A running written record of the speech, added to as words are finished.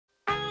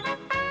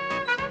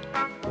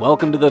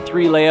Welcome to the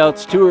Three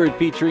Layouts Tour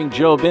featuring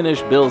Joe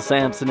Binish, Bill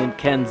Sampson, and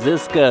Ken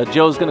Ziska.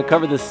 Joe's going to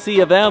cover the C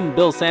of M,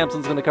 Bill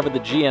Sampson's going to cover the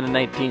GN in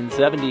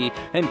 1970,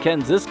 and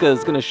Ken Ziska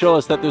is going to show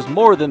us that there's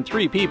more than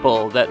 3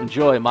 people that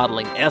enjoy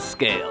modeling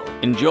S-scale.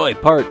 Enjoy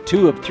part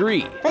 2 of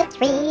 3. The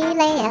Three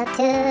Layout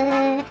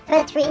Tour,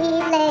 the Three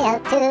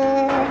Layout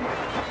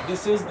Tour.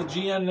 This is the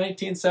GN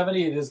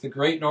 1970. It is the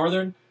Great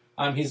Northern.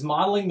 He's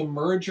modeling the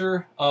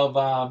merger of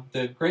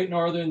the Great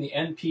Northern, the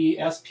NP,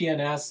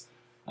 SPNS.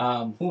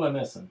 Who am I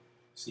missing?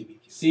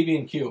 CB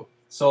and Q.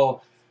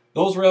 So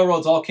those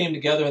railroads all came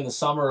together in the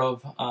summer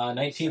of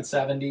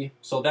 1970.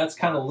 So that's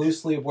kind of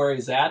loosely where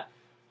he's at.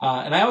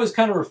 And I always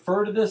kind of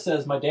refer to this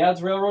as my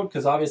dad's railroad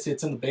because obviously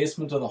it's in the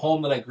basement of the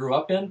home that I grew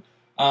up in.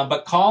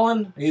 But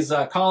Colin,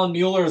 Colin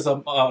Mueller is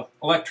an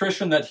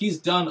electrician that he's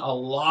done a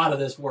lot of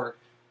this work.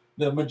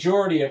 The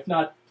majority, if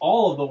not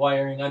all of the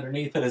wiring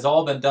underneath it has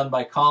all been done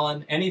by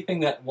Colin.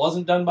 Anything that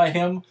wasn't done by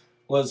him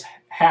was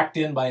hacked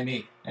in by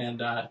me.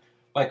 And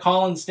by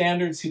Colin's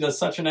standards, he does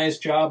such a nice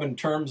job in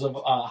terms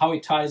of how he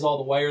ties all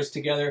the wires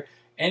together.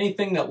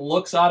 Anything that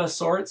looks out of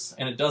sorts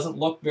and it doesn't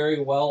look very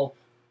well,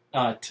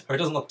 or it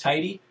doesn't look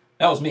tidy,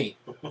 that was me.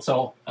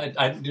 So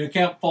you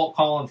can't fault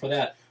Colin for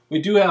that.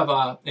 We do have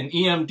an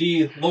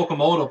EMD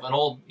locomotive, an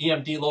old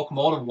EMD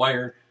locomotive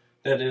wire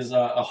that is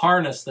a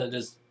harness that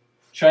is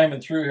chiming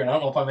through here. And I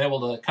don't know if I'm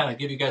able to kind of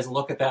give you guys a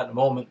look at that in a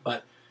moment,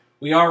 but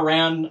we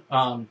ran,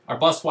 our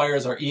bus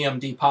wires are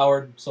EMD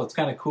powered, so it's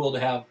kind of cool to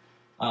have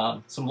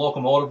some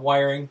locomotive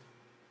wiring.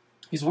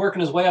 He's working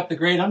his way up the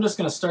grade. I'm just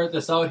going to start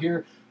this out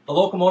here. The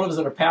locomotives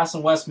that are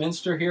passing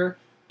Westminster here,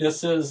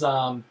 this is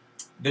the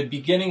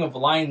beginning of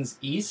lines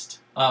east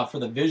for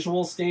the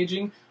visual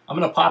staging. I'm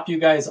going to pop you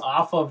guys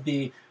off of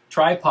the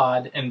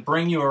tripod and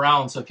bring you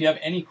around. So if you have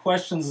any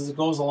questions as it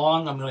goes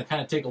along, I'm going to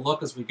kind of take a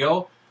look as we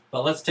go.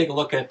 But let's take a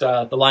look at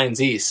the lines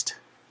east.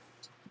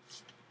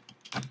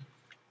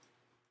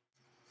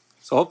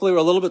 So hopefully we're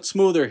a little bit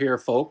smoother here,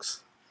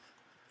 folks.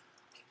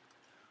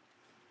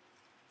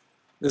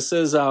 This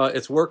is,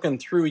 it's working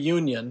through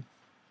Union.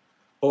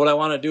 But what I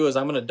want to do is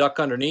I'm going to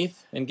duck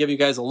underneath and give you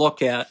guys a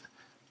look at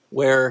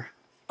where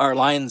our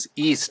lines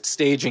east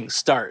staging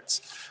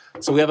starts.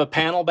 So we have a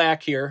panel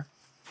back here.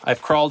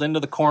 I've crawled into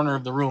the corner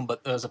of the room,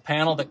 but there's a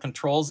panel that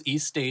controls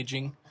east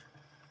staging.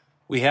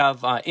 We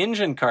have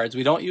engine cards.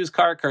 We don't use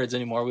car cards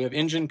anymore. We have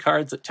engine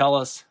cards that tell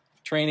us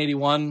train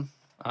 81,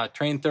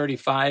 train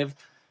 35.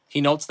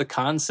 He notes the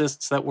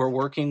consists that we're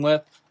working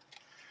with.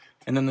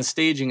 And then the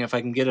staging, if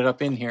I can get it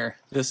up in here,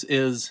 this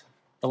is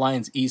the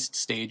lines east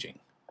staging.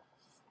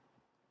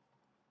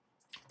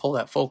 Pull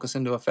that focus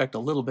into effect a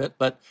little bit,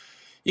 but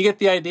you get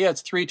the idea.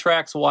 It's 3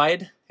 tracks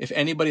wide. If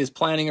anybody is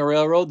planning a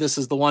railroad, this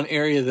is the one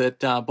area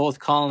that both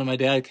Colin and my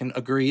dad can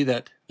agree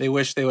that they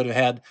wish they would have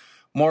had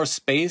more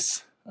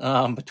space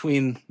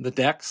between the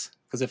decks,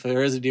 because if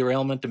there is a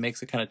derailment, it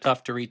makes it kind of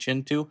tough to reach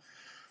into.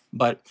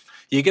 But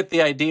you get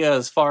the idea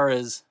as far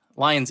as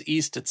lines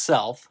east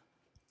itself.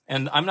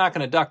 And I'm not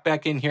going to duck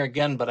back in here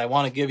again, but I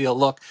want to give you a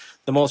look.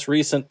 The most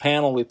recent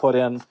panel we put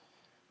in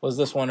was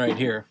this one right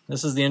here.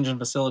 This is the engine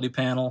facility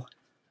panel.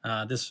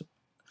 This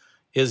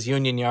is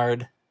Union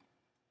Yard.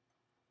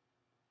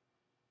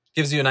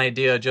 Gives you an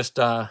idea. Just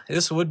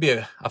this would be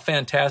a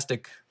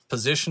fantastic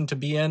position to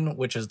be in,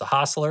 which is the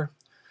Hostler.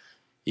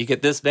 You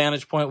get this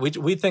vantage point.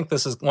 We think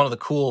this is one of the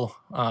cool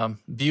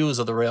views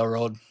of the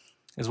railroad,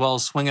 as well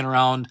as swinging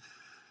around.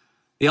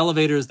 The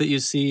elevators that you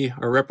see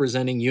are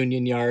representing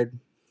Union Yard.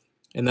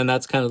 And then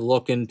that's kind of the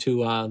look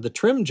into the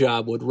trim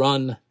job would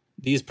run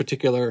these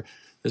particular,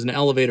 there's an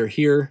elevator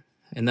here,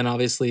 and then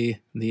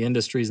obviously the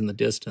industries in the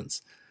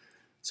distance.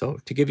 So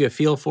to give you a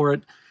feel for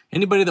it,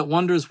 anybody that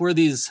wonders where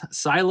these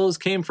silos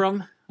came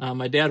from,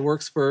 my dad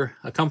works for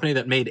a company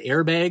that made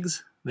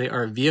airbags. They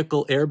are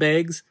vehicle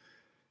airbags,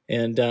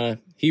 and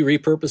he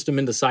repurposed them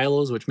into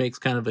silos, which makes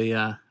kind of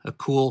a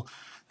cool,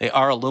 they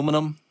are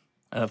aluminum.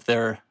 If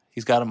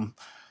he's got them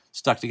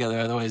stuck together,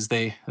 otherwise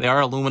they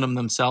are aluminum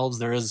themselves.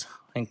 There is,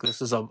 I think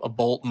this is a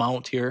bolt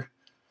mount here,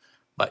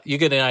 but you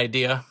get an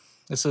idea.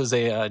 This is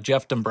a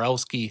Jeff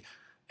Dombrowski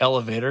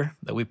elevator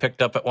that we picked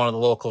up at one of the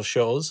local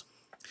shows.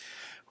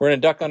 We're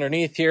going to duck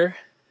underneath here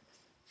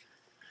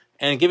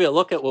and give you a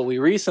look at what we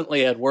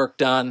recently had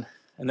worked on,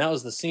 and that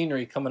was the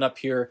scenery coming up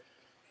here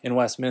in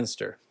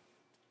Westminster.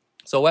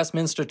 So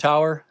Westminster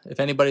Tower, if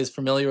anybody's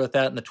familiar with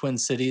that in the Twin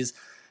Cities,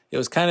 it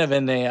was kind of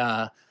in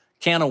a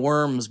can of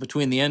worms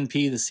between the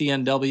NP, the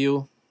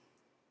CNW,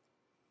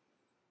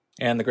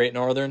 and the Great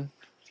Northern.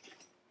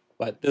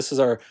 But this is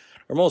our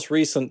most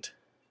recent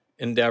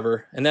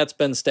endeavor, and that's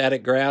been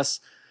static grass.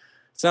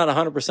 It's not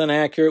 100%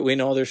 accurate. We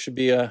know there should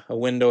be a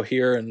window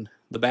here and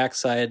the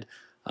backside.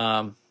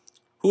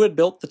 Who had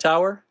built the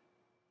tower?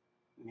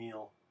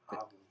 Neil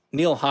Hoven.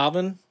 Neil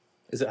Hoven.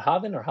 Is it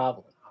Hoven or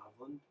Hovland?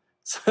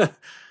 Hovland.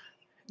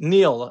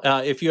 Neil,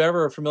 if you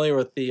ever are familiar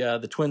with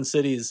the Twin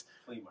Cities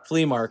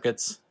flea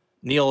markets,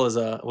 Neil is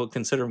we'll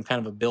consider him kind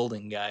of a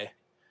building guy.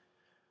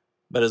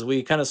 But as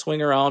we kind of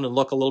swing around and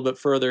look a little bit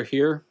further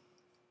here,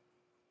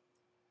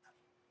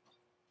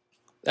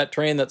 that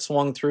train that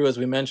swung through, as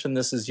we mentioned,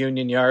 this is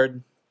Union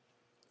Yard.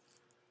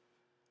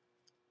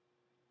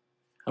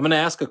 I'm going to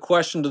ask a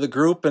question to the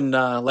group and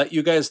let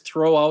you guys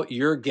throw out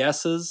your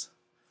guesses.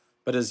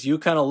 But as you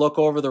kind of look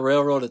over the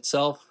railroad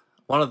itself,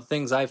 one of the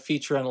things I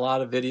feature in a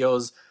lot of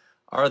videos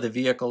are the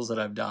vehicles that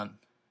I've done.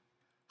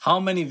 How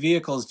many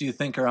vehicles do you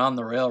think are on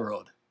the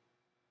railroad?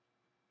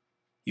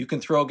 You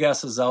can throw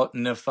guesses out,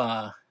 and if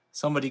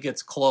somebody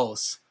gets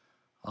close,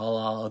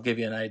 I'll give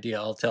you an idea.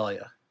 I'll tell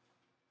you.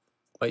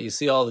 But you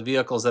see all the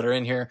vehicles that are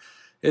in here.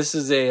 This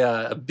is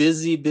a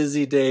busy,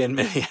 busy day in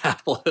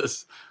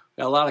Minneapolis.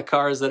 Got a lot of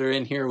cars that are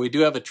in here. We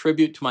do have a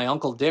tribute to my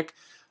Uncle Dick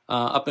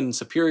up in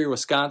Superior,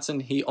 Wisconsin.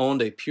 He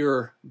owned a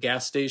Pure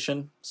gas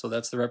station, so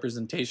that's the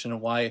representation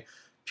of why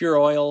Pure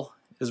Oil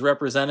is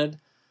represented.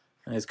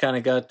 And he's kind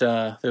of got,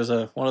 there's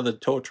one of the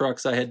tow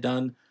trucks I had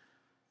done.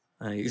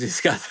 He's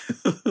got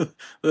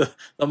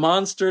the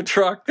monster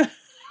truck.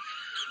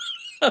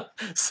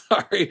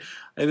 Sorry,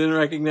 I didn't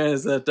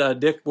recognize that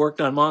Dick worked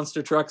on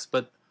monster trucks,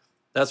 but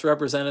that's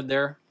represented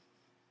there.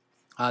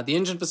 The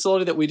engine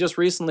facility that we just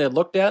recently had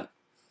looked at,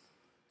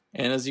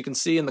 and as you can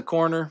see in the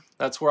corner,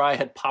 that's where I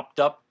had popped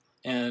up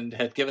and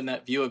had given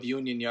that view of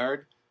Union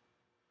Yard.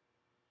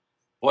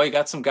 Boy, you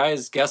got some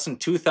guys guessing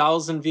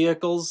 2,000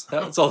 vehicles.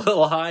 That's a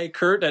little high.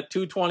 Kurt at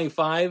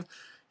 225.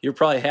 You're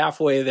probably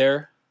halfway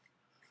there.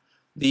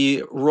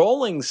 The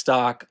rolling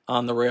stock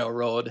on the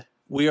railroad,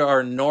 we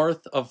are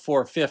north of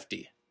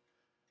 450.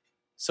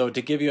 So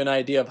to give you an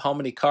idea of how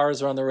many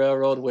cars are on the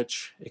railroad,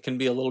 which it can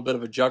be a little bit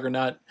of a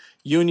juggernaut,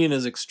 Union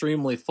is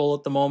extremely full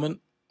at the moment.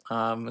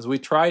 As we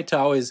try to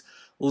always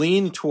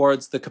lean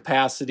towards the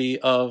capacity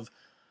of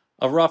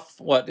a rough,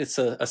 it's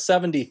a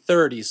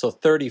 70-30, so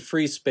 30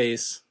 free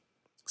space,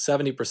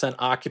 70%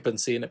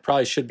 occupancy, and it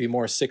probably should be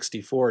more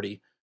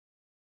 60-40.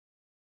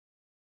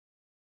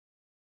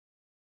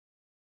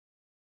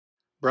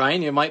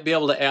 Brian, you might be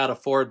able to add a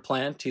Ford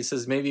plant. He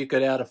says maybe you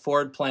could add a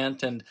Ford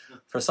plant. And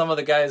for some of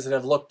the guys that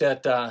have looked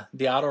at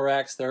the auto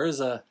racks, there is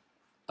a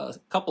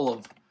couple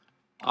of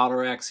auto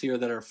racks here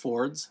that are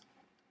Fords.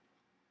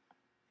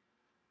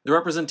 The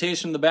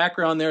representation in the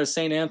background there is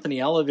St. Anthony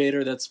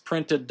Elevator. That's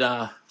printed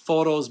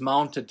photos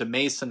mounted to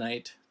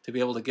masonite to be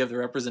able to give the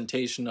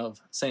representation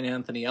of St.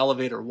 Anthony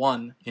Elevator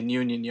 1 in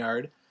Union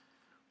Yard.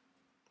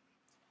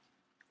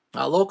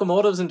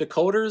 Locomotives and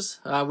decoders,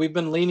 we've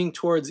been leaning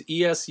towards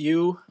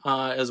ESU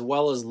as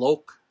well as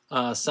Loc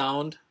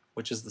sound,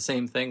 which is the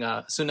same thing.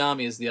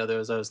 Tsunami is the other,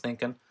 as I was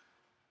thinking.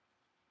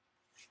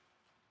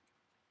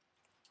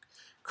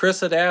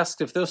 Chris had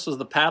asked if this was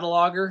the paddle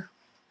auger.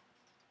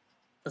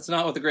 That's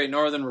not what the Great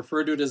Northern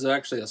referred to it as.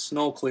 Actually a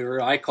snow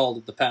clearer. I called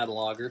it the paddle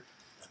auger.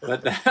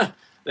 But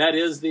that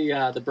is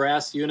the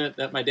brass unit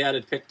that my dad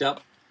had picked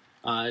up.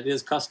 It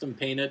is custom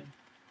painted.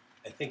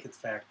 I think it's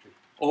factory.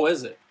 Oh,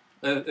 is it?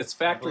 It's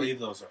factory. I believe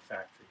those are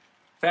factory.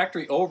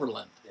 Factory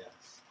Overland.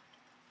 Yes.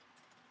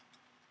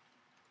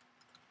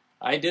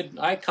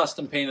 I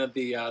custom painted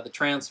the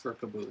transfer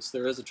caboose.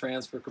 There is a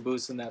transfer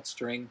caboose in that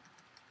string.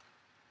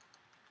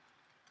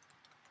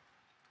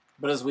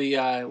 But as we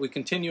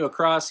continue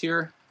across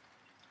here,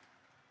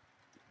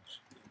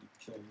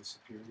 Kill the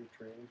Superior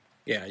train.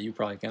 Yeah, you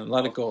probably can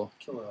let it go.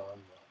 Kill it on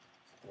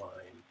the line.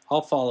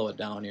 I'll follow it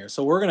down here.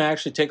 So we're going to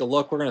actually take a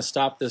look. We're going to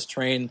stop this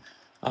train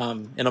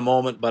in a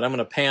moment, but I'm going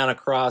to pan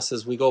across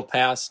as we go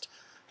past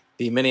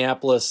the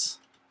Minneapolis,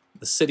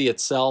 the city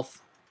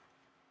itself.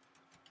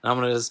 I'm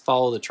going to just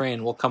follow the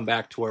train. We'll come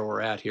back to where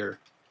we're at here.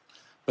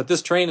 But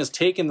this train is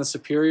taking the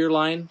Superior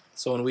line,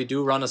 so when we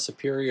do run a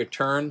Superior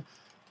turn,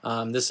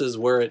 this is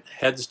where it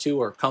heads to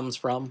or comes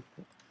from.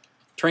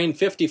 Train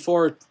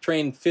 54,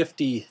 train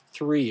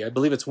 53, I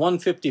believe it's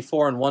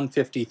 154 and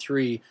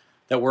 153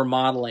 that we're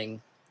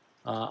modeling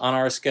on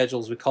our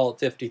schedules. We call it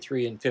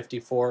 53 and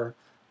 54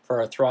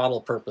 for our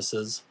throttle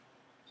purposes.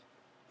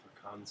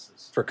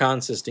 For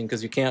consisting,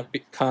 because you can't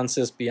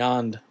consist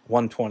beyond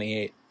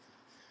 128.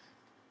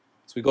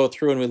 So we go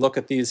through and we look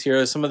at these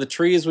here. Some of the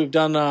trees we've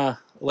done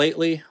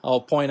lately,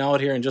 I'll point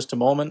out here in just a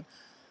moment.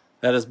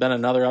 That has been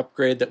another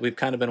upgrade that we've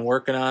kind of been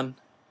working on.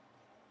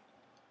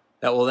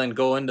 That will then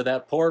go into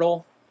that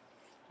portal.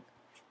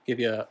 Give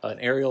you an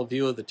aerial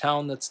view of the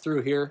town that's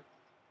through here.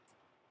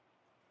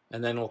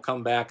 And then we'll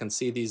come back and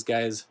see these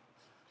guys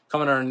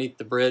coming underneath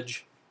the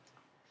bridge.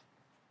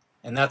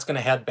 And that's going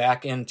to head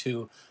back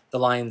into the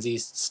Lions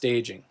East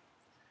staging.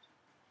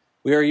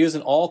 We are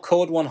using all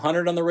code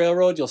 100 on the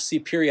railroad. You'll see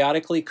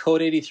periodically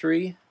code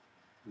 83.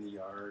 In the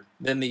yard.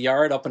 Then the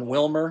yard up in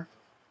Willmar.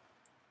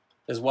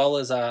 As well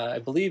as, I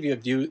believe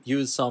you've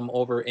used some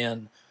over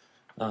in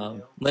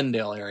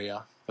Lindale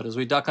area. But as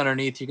we duck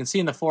underneath, you can see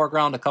in the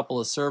foreground a couple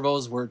of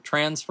servos. We're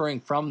transferring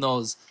from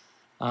those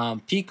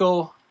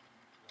Pico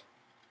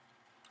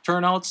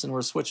turnouts, and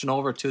we're switching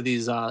over to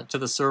these to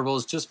the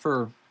servos just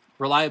for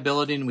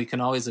reliability, and we can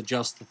always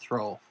adjust the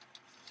throw.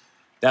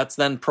 That's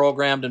then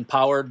programmed and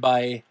powered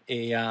by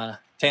a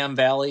Tam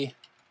Valley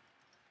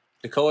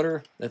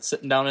decoder that's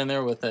sitting down in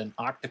there with an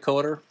oct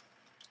decoder.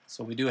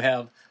 So we do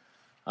have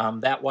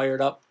that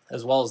wired up,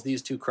 as well as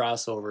these two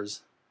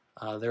crossovers.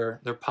 They're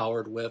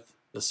powered with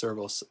the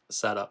servo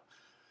setup.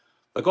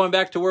 But going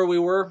back to where we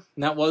were,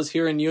 and that was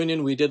here in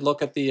Union, we did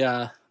look at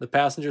the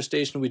passenger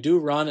station. We do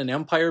run an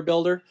Empire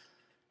builder.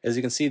 As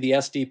you can see, the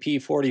SDP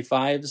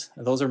 45s,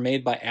 those are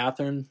made by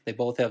Athearn. They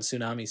both have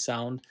tsunami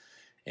sound.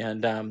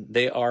 And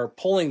they are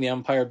pulling the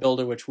Empire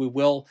builder, which we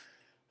will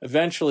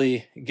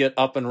eventually get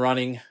up and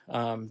running.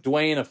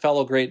 Dwayne, a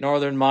fellow Great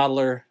Northern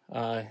modeler,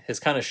 has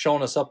kind of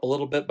shown us up a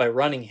little bit by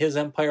running his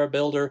Empire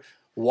builder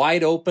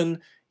wide open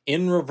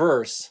in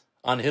reverse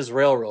on his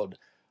railroad.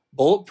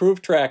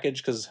 Bulletproof trackage,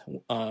 because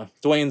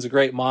Dwayne's a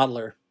great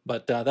modeler,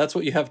 but that's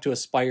what you have to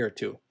aspire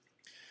to.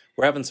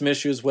 We're having some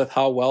issues with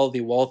how well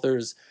the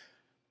Walthers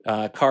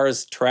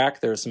cars track.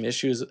 There are some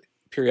issues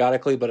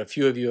periodically, but a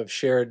few of you have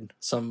shared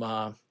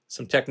some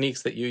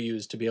techniques that you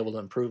use to be able to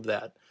improve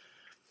that.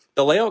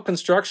 The layout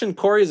construction,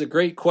 Corey, is a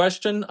great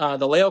question.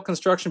 The layout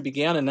construction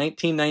began in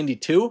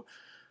 1992.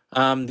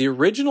 The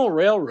original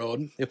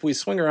railroad, if we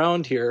swing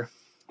around here,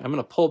 I'm going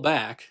to pull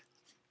back.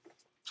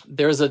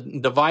 There's a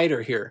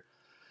divider here.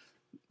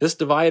 This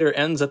divider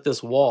ends at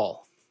this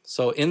wall.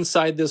 So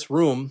inside this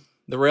room,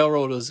 the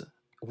railroad is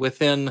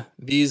within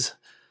these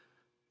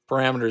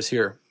parameters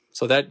here.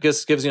 So that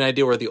just gives you an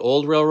idea where the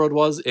old railroad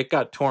was. It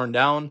got torn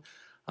down.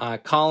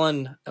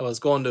 Colin was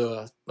going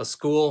to a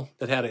school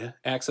that had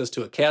access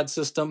to a CAD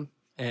system,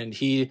 and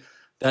he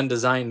then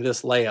designed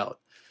this layout.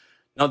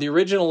 Now, the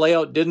original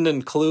layout didn't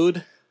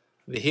include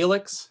the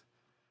helix,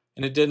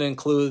 and it didn't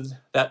include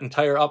that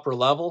entire upper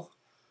level,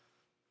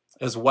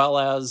 as well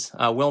as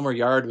Willmar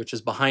Yard, which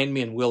is behind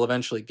me and we'll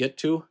eventually get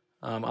to.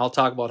 I'll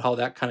talk about how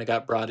that kind of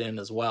got brought in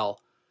as well.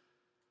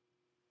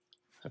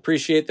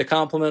 Appreciate the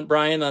compliment,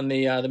 Brian, on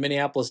the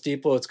Minneapolis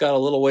Depot. It's got a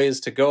little ways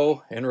to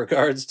go in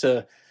regards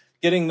to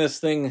getting this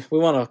thing. We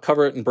want to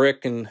cover it in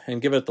brick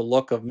and give it the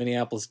look of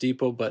Minneapolis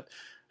Depot, but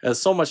as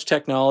so much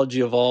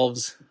technology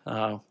evolves,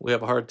 we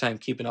have a hard time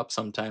keeping up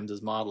sometimes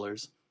as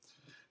modelers.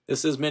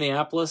 This is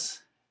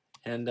Minneapolis,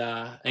 and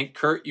I think,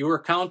 Kurt, you were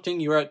counting.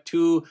 You were at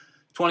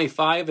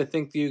 225. I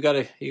think you got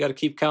to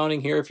keep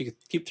counting here. If you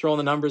keep throwing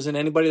the numbers in,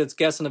 anybody that's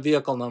guessing a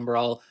vehicle number,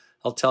 I'll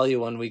tell you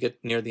when we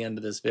get near the end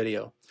of this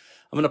video.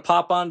 I'm going to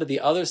pop on to the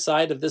other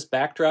side of this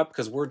backdrop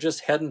because we're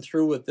just heading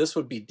through what this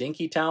would be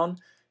Dinkytown,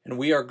 and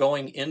we are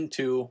going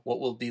into what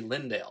will be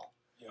Lindale.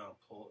 You want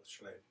to pull?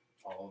 Should I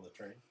follow the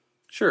train?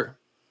 Sure.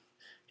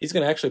 He's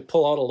going to actually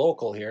pull out a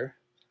local here,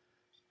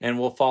 and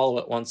we'll follow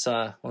it once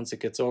it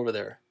gets over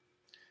there.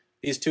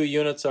 These two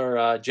units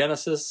are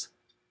Genesis,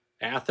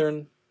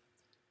 Athearn.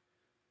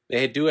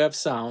 They do have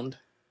sound.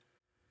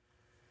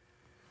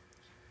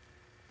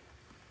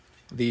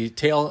 The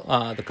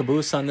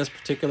caboose on this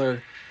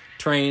particular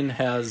train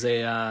has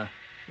a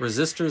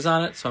resistors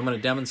on it, so I'm going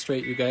to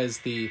demonstrate you guys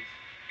the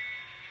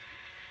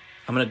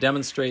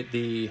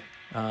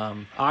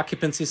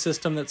occupancy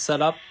system that's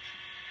set up.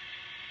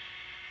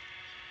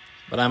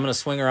 But I'm going to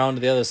swing around to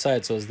the other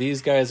side. So as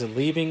these guys are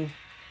leaving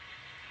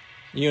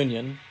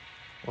Union,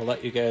 we'll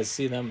let you guys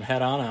see them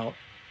head on out.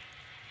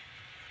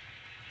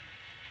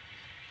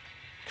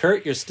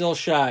 Kurt, you're still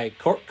shy.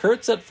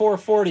 Kurt's at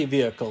 440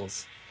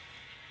 vehicles.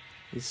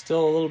 He's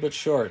still a little bit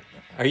short.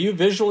 Are you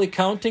visually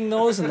counting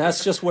those, and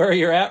that's just where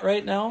you're at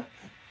right now?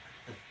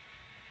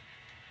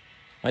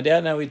 My dad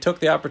and I, we took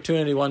the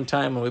opportunity one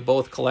time, and we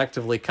both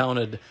collectively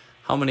counted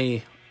how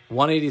many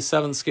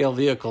 187 scale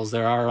vehicles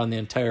there are on the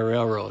entire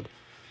railroad.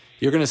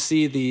 You're going to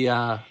see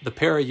the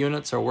pair of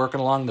units are working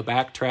along the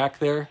back track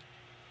there.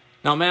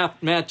 Now,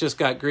 Matt just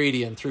got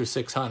greedy and threw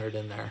 600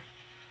 in there.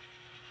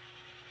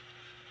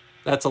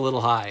 That's a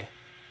little high.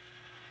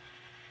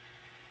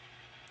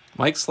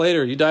 Mike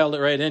Slater, you dialed it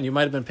right in. You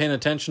might have been paying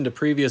attention to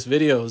previous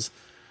videos.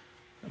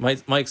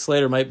 Mike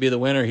Slater might be the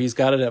winner. He's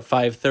got it at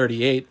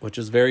 538, which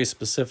is very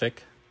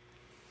specific.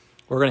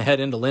 We're going to head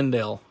into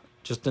Lindale,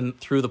 just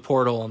through the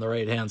portal on the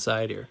right-hand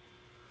side here.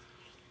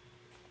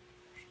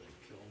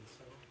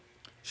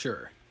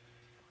 Sure.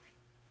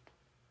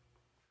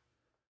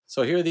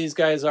 So here these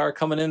guys are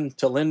coming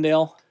into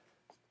Lindale.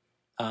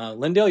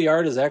 Lindale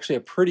Yard is actually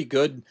a pretty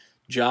good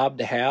job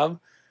to have.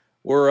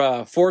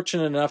 We're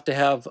fortunate enough to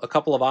have a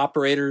couple of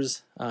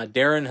operators.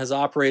 Darren has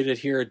operated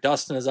here.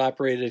 Dustin has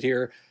operated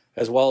here,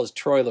 as well as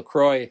Troy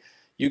LaCroix.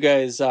 You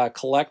guys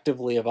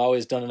collectively have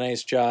always done a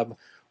nice job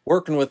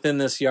working within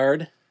this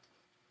yard.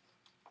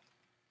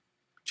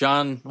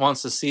 John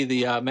wants to see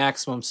the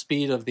maximum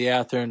speed of the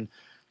Athearn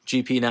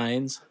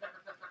GP9s.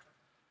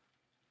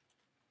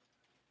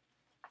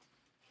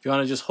 If you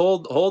want to just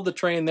hold the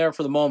train there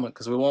for the moment,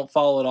 because we won't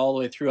follow it all the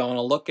way through. I want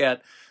to look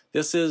at,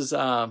 this is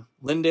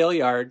Lindale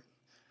Yard.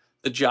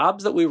 The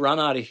jobs that we run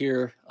out of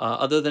here,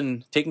 other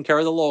than taking care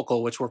of the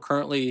local, which we're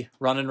currently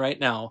running right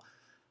now,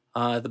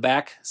 the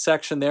back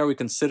section there, we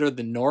consider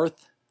the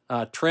north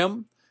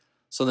trim.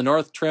 So the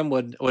north trim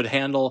would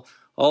handle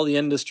all the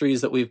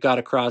industries that we've got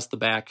across the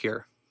back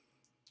here.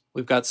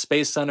 We've got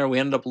Space Center. We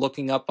ended up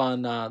looking up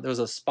on, there was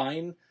a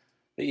spine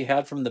that you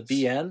had from the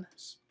BN.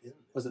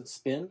 Was it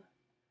Spin?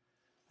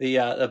 The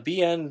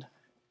BN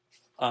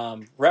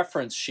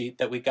reference sheet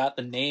that we got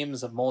the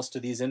names of most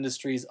of these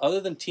industries, other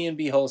than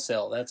T&B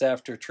Wholesale. That's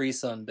after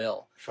Teresa and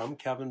Bill. From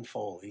Kevin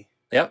Foley.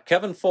 Yep,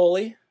 Kevin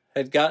Foley.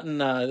 had gotten,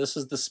 this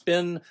is the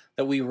spin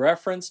that we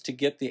referenced to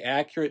get the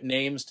accurate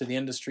names to the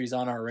industries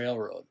on our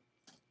railroad.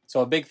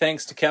 So a big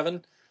thanks to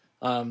Kevin.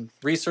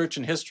 Research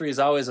and history is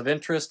always of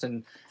interest,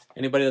 and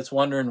anybody that's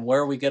wondering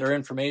where we get our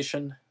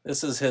information,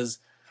 this is his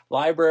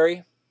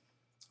library.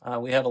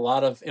 We have a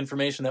lot of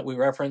information that we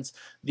reference.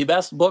 The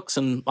best books,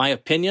 in my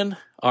opinion,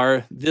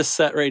 are this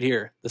set right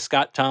here, the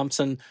Scott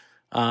Thompson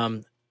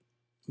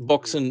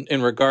books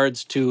in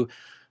regards to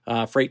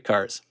freight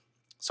cars.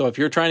 So if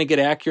you're trying to get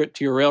accurate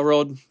to your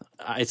railroad,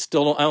 I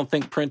don't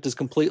think print is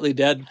completely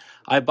dead.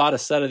 I bought a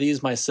set of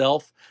these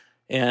myself,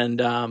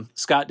 and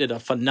Scott did a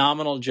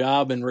phenomenal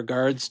job in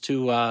regards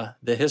to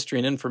the history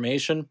and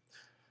information.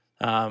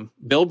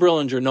 Bill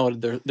Brillinger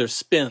noted their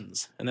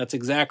spins, and that's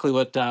exactly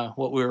what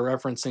we were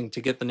referencing to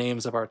get the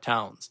names of our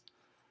towns.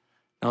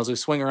 Now, as we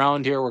swing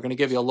around here, we're going to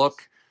give you a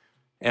look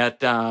at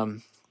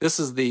this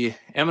is the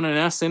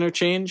M&S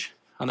interchange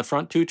on the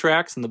front 2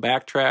 tracks, and the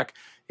back track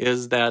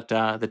is that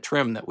the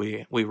trim that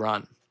we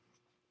run.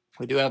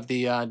 We do have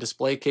the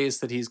display case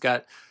that he's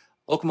got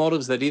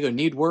locomotives that either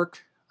need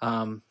work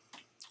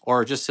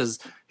or just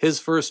his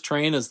first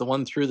train is the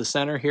one through the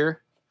center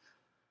here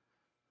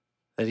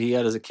that he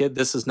had as a kid.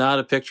 This is not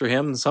a picture of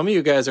him. Some of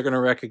you guys are going to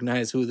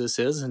recognize who this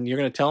is, and you're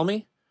going to tell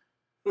me?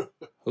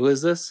 Who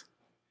is this?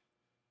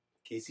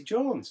 Casey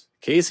Jones.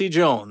 Casey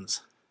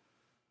Jones.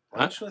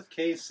 Lunch with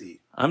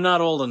Casey. I'm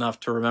not old enough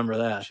to remember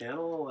that.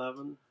 Channel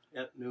 11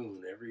 at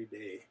noon every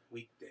day,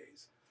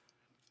 weekdays.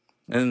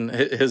 And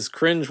his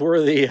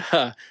cringe-worthy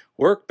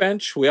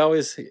workbench. We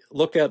always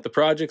look at the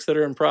projects that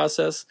are in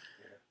process.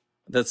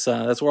 Yeah.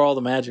 That's where all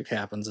the magic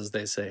happens, as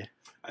they say.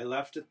 I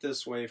left it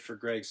this way for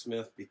Greg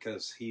Smith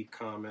because he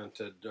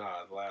commented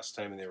the last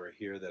time they were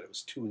here that it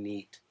was too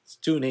neat. It's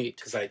too neat.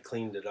 Because I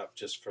cleaned it up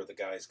just for the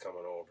guys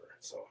coming over.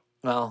 So.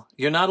 Well,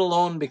 you're not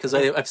alone, because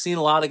I've seen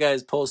a lot of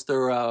guys post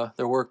their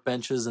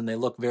workbenches, and they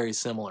look very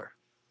similar.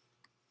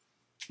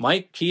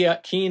 Mike,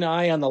 keen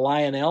eye on the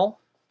Lionel.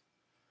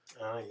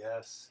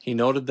 Yes. He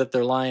noted that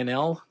they're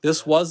Lionel.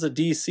 This was a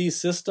DC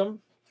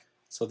system.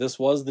 So this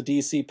was the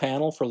DC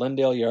panel for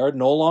Lyndale Yard.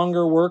 No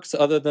longer works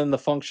other than the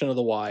function of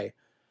the Y.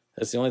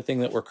 That's the only thing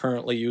that we're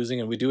currently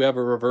using. And we do have a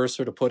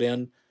reverser to put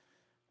in,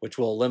 which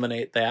will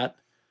eliminate that.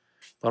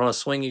 But I want to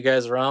swing you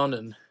guys around.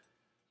 And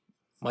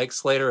Mike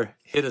Slater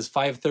hit his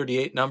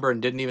 538 number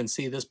and didn't even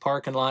see this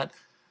parking lot.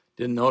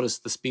 Didn't notice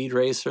the speed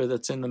racer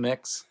that's in the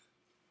mix.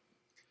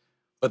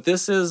 But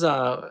this is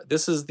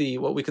the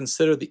what we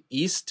consider the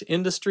East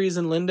Industries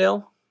in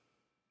Lyndale.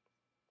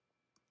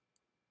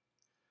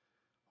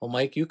 Well,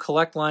 Mike, you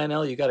collect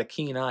Lionel. You got a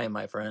keen eye,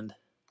 my friend.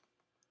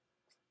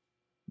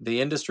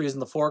 The Industries in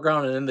the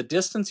foreground, and in the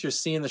distance, you're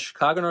seeing the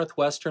Chicago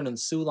Northwestern and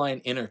Sioux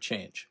Line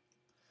interchange.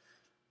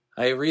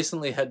 I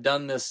recently had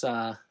done this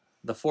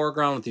the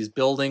foreground with these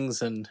buildings,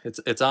 and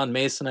it's on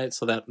masonite,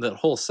 so that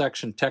whole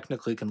section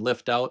technically can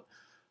lift out.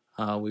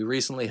 We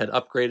recently had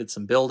upgraded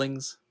some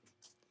buildings.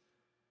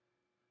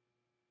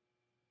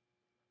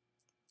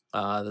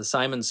 The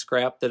Simon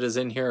scrap that is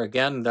in here,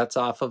 again, that's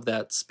off of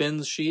that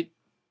spins sheet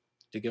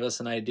to give us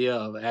an idea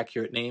of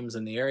accurate names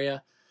in the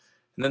area.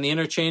 And then the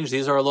interchange,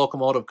 these are our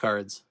locomotive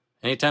cards.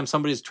 Anytime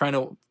somebody's trying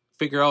to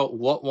figure out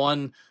what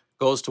one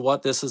goes to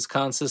what, this is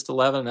Consist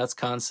 11, that's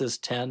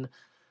Consist 10.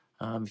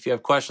 If you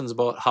have questions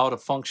about how to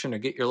function or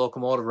get your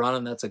locomotive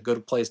running, that's a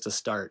good place to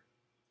start.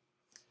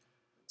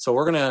 So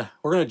we're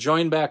gonna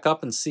join back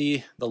up and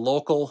see the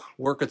local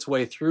work its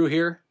way through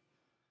here.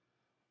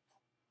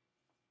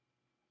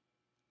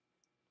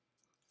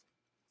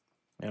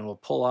 And we'll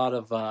pull out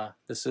of,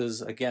 this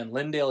is, again,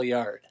 Lyndale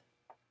Yard.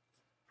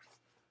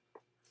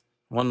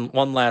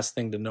 One last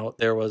thing to note,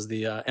 there was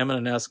the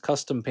M&S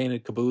custom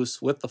painted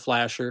caboose with the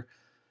flasher.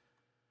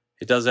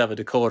 It does have a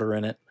decoder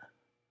in it,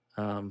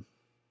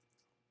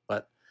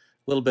 but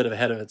a little bit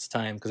ahead of its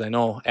time, because I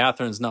know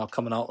Atherin's now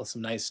coming out with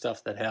some nice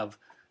stuff that have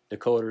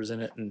decoders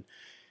in it. And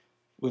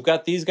we've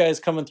got these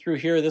guys coming through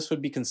here. This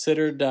would be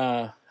considered,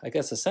 I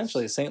guess,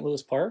 essentially a St.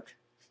 Louis Park.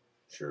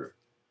 Sure.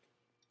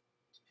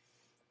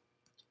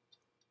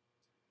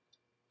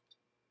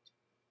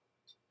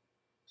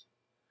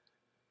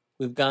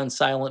 We've gone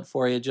silent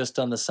for you just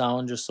on the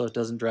sound, just so it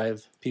doesn't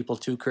drive people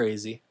too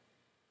crazy.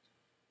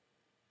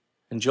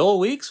 And Joel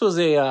Weeks was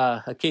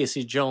a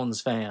Casey Jones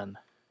fan.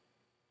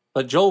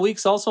 But Joel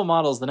Weeks also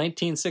models the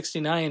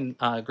 1969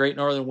 Great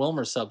Northern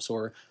Willmar sub,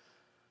 so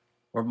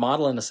we're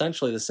modeling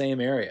essentially the same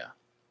area.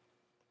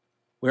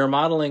 We were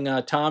modeling,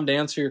 Tom, to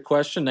answer your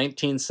question,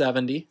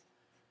 1970.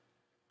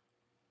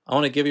 I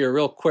want to give you a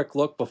real quick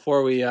look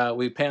before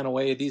we pan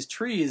away. These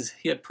trees,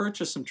 he had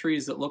purchased some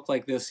trees that look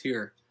like this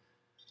here.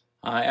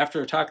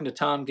 After talking to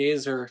Tom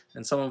Gazer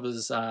and some of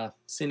his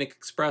Scenic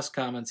Express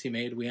comments he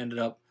made, we ended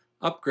up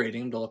upgrading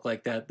them to look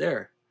like that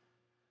there.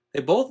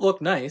 They both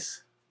look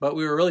nice, but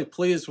we were really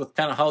pleased with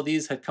kind of how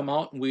these had come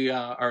out, and we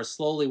are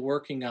slowly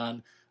working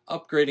on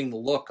upgrading the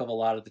look of a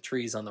lot of the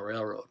trees on the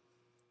railroad.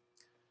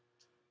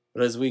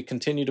 But as we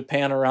continue to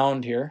pan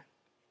around here,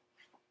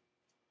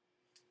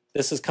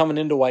 this is coming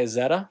into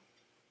Wayzata.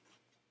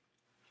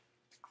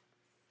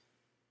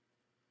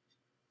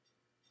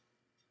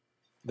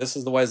 This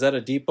is the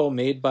Wayzata Depot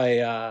made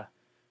by,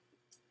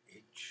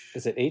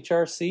 is it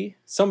HRC?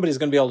 Somebody's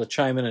going to be able to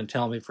chime in and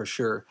tell me for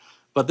sure.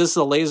 But this is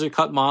a laser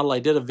cut model. I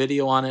did a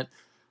video on it.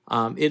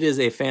 It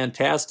is a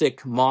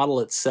fantastic model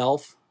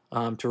itself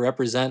to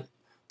represent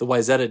the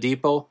Wayzata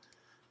Depot.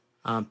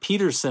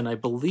 Peterson, I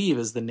believe,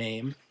 is the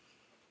name.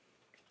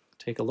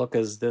 Take a look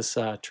as this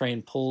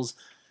train pulls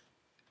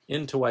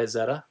into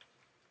Wayzata.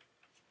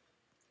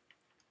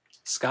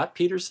 Scott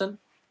Peterson?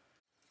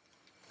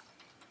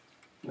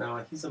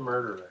 No, he's a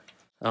murderer.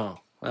 Oh,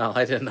 well,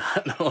 I did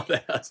not know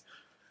that.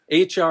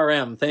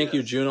 HRM, thank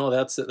you, Juno.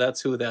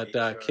 That's who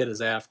that kid is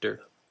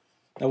after.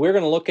 Now we're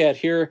going to look at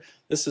here,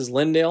 this is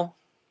Lindale.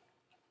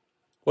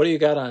 What do you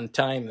got on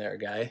time there,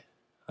 guy,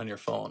 on your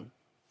phone?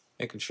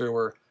 Making sure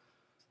we're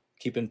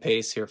keeping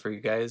pace here for you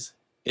guys.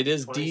 It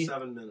is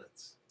 27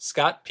 minutes.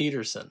 Scott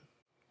Peterson.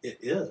 It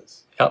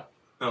is? Yep.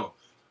 Oh,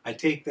 I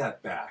take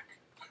that back.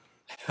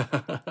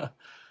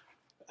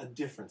 A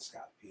different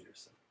Scott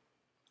Peterson.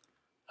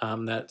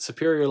 That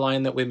Superior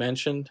line that we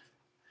mentioned.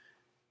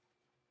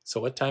 So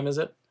what time is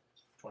it?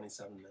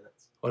 27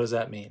 minutes. What does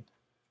that mean?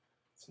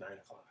 It's 9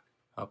 o'clock.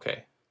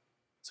 Okay.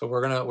 So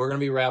we're gonna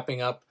be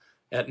wrapping up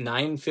at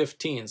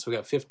 9:15. So we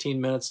got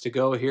 15 minutes to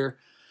go here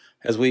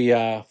as we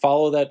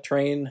follow that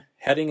train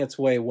heading its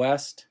way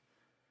west.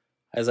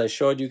 As I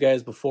showed you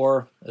guys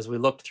before, as we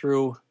looked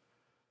through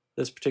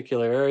this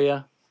particular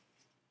area,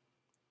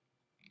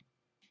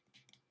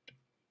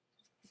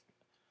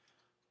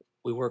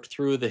 we worked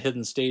through the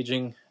hidden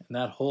staging, and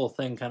that whole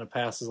thing kind of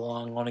passes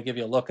along. I want to give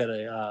you a look at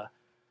a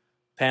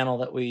panel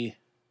that we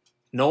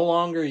no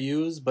longer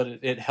use, but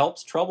it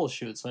helps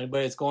troubleshoot. So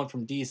anybody that's going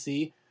from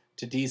DC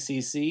to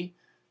DCC,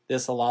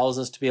 this allows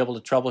us to be able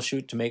to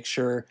troubleshoot to make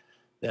sure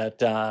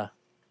that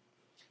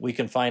we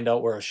can find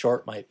out where a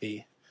short might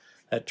be.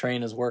 That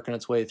train is working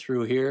its way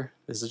through here.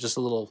 This is just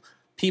a little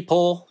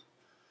peephole,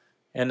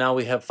 and now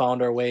we have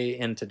found our way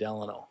into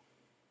Delano.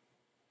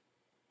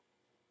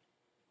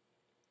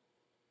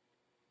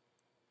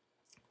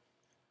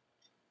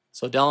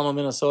 So Delano,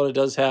 Minnesota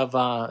does have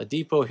a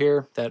depot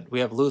here that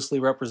we have loosely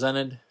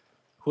represented.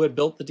 Who had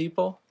built the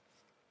depot?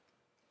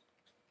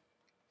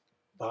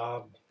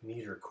 Bob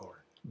Niederkorn.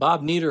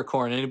 Bob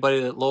Niederkorn.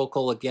 Anybody that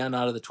local, again,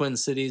 out of the Twin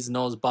Cities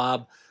knows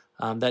Bob.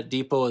 That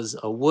depot is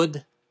a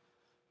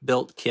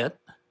wood-built kit.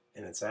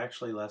 And it's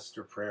actually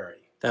Lester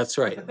Prairie. That's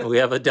right. We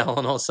have a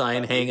Delano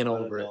sign hanging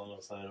over it. Delano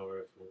sign over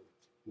it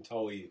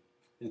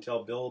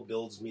until Bill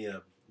builds me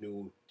a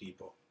new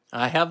depot.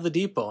 I have the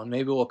depot, and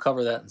maybe we'll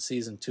cover that in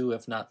season 2,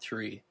 if not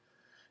 3.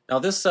 Now,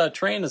 this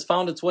train has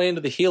found its way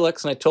into the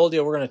Helix, and I told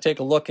you we're going to take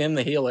a look in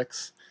the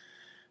Helix.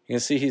 You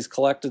can see he's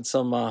collected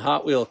some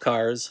Hot Wheel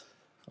cars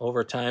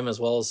over time, as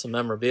well as some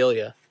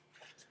memorabilia.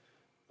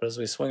 But as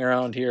we swing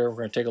around here, we're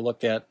going to take a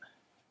look at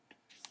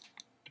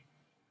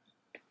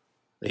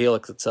the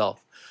Helix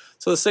itself.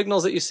 So the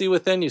signals that you see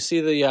within, you see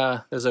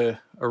there's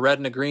a red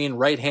and a green.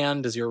 Right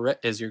hand is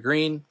your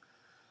green.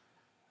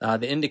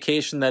 The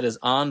indication that is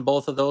on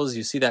both of those,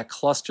 you see that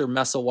cluster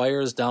mess of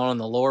wires down on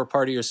the lower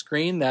part of your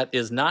screen. That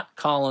is not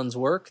Colin's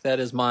work. That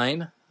is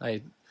mine.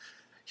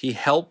 He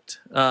helped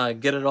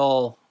get it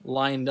all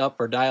lined up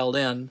or dialed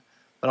in.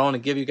 But I want to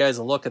give you guys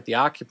a look at the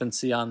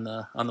occupancy on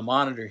the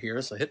monitor here.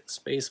 So hit the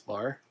space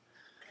bar.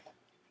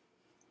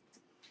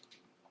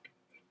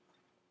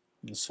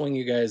 And swing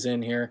you guys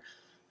in here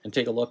and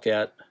take a look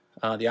at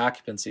the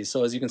occupancy.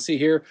 So as you can see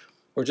here,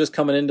 we're just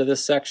coming into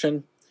this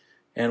section.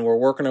 And we're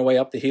working our way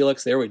up the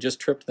Helix there. We just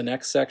tripped the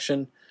next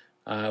section.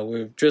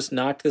 We've just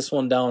knocked this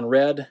one down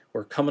red.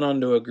 We're coming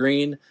onto a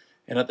green.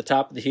 And at the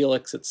top of the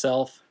Helix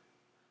itself,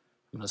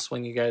 I'm going to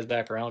swing you guys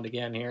back around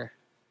again here.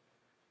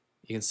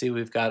 You can see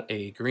we've got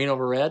a green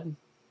over red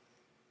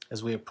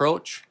as we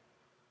approach.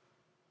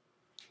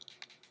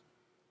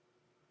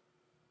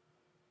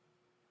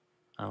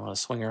 I want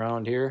to swing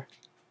around here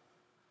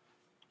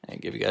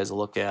and give you guys a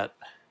look at.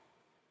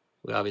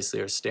 We obviously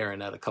are staring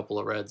at a couple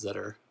of reds that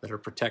are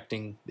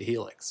protecting the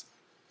Helix.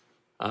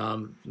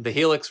 The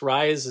Helix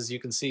rise, as you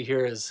can see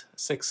here, is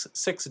six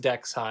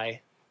decks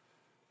high.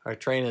 Our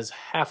train is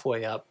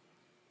halfway up,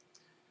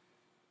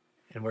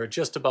 and we're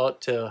just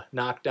about to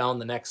knock down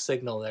the next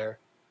signal there.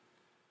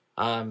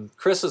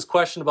 Chris's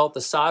question about the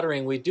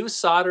soldering: we do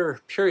solder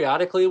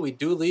periodically. We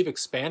do leave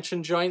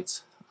expansion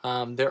joints.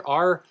 There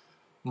are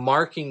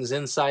markings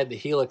inside the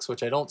Helix,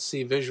 which I don't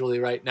see visually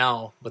right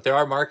now, but there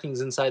are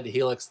markings inside the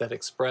Helix that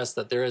express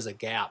that there is a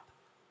gap.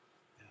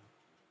 Yeah,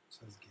 it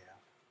says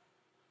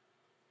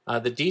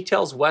gap. The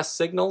details west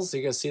signals,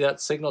 you can see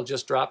that signal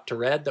just dropped to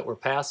red that we're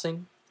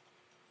passing.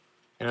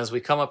 And as we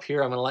come up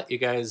here, I'm going to let you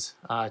guys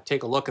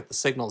take a look at the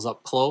signals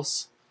up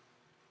close.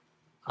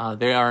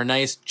 They are a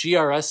nice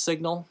GRS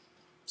signal.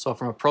 So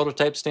from a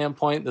prototype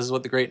standpoint, this is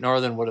what the Great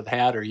Northern would have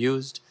had or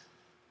used.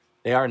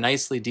 They are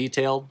nicely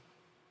detailed.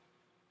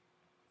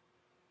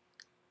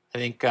 I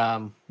think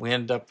we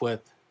ended up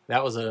with,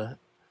 that was a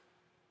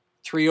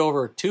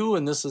 3/2,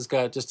 and this has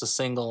got just a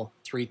single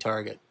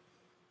 3-target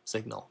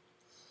signal.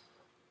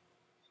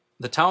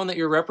 The town that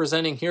you're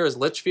representing here is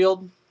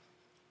Litchfield.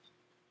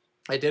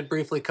 I did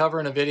briefly cover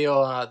in a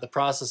video the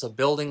process of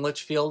building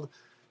Litchfield.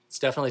 It's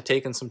definitely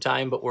taken some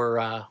time, but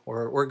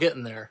we're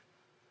getting there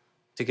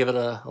to give it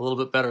a little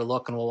bit better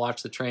look, and we'll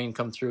watch the train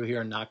come through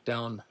here and knock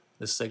down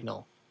this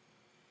signal.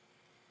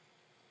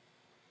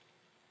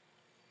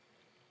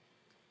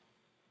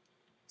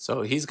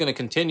 So he's going to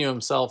continue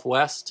himself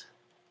west.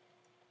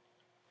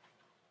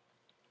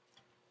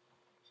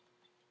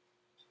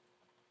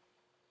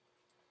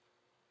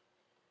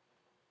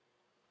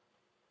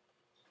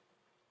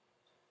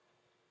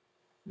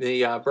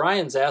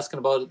 Brian's asking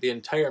about the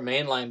entire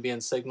main line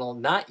being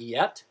signaled. Not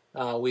yet.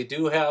 We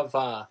do have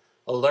a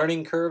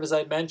learning curve, as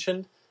I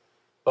mentioned.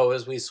 But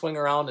as we swing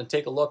around and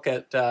take a look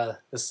at the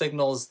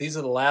signals, these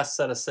are the last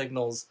set of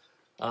signals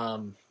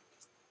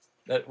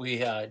that we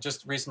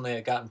just recently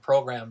had gotten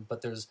programmed.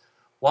 But there's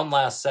one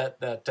last set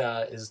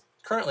that is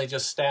currently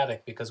just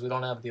static because we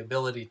don't have the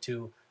ability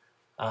to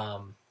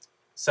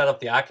set up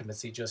the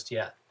occupancy just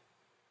yet.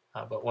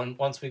 But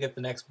once we get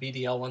the next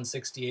BDL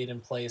 168 in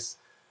place,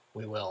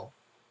 we will.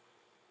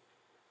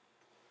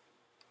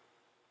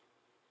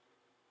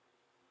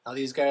 Now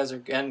these guys are,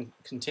 again,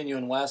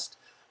 continuing west.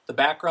 The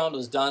background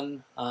was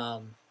done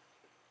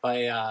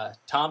by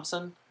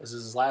Thompson. This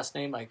is his last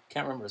name. I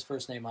can't remember his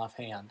first name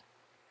offhand.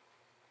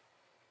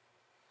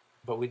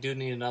 But we do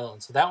need another one.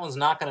 So that one's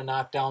not going to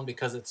knock down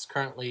because it's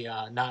currently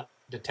not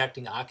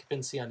detecting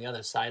occupancy on the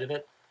other side of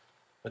it.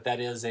 But that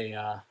is,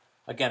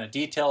 again, a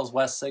details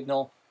west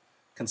signal,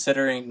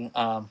 considering,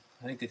 I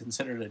think they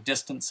consider it a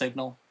distant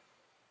signal.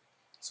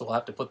 So we'll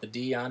have to put the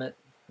D on it.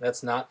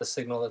 That's not the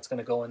signal that's going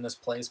to go in this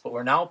place, but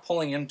we're now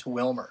pulling into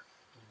Willmar.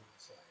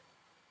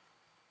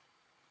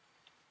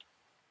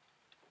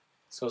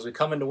 So as we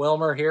come into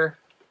Willmar here,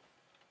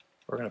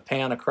 we're going to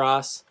pan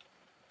across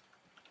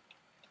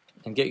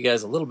and get you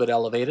guys a little bit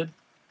elevated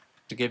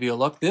to give you a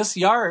look. This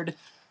yard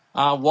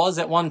was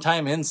at one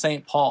time in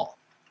St. Paul.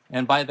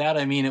 And by that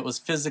I mean it was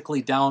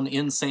physically down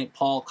in St.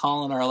 Paul.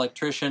 Colin, our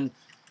electrician,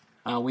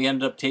 we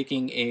ended up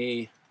taking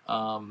a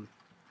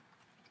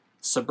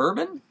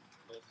Suburban,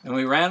 and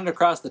we ran it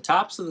across the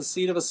tops of the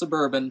seat of a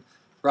Suburban,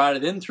 brought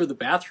it in through the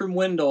bathroom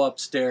window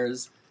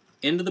upstairs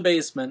into the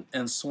basement,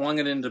 and swung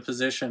it into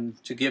position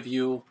to give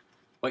you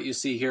what you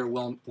see here,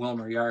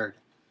 Willmar Yard.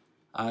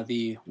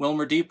 The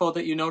Willmar Depot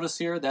that you notice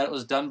here, that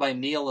was done by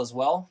Neil as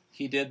well.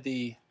 He did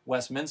the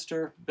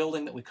Westminster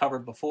building that we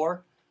covered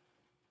before.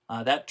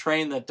 That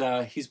train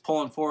that he's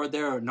pulling forward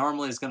there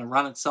normally is going to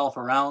run itself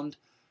around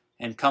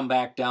and come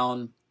back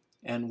down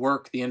and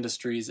work the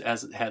industries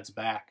as it heads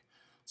back.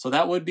 So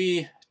that would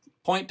be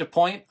point to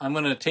point. I'm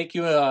going to take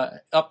you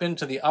up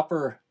into the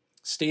upper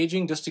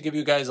staging just to give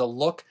you guys a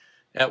look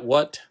at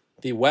what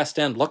the west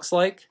end looks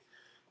like.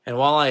 And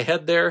while I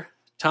head there,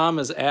 Tom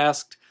has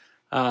asked,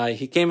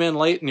 he came in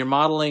late and you're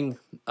modeling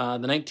the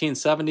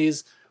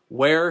 1970s,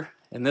 where,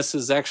 and this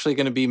is actually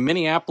going to be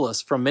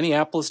Minneapolis, from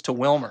Minneapolis to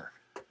Willmar.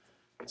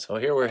 So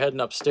here we're heading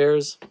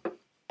upstairs.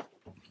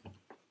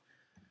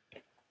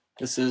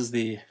 This is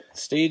the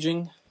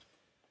staging.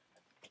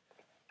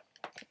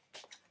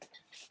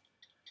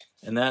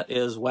 And that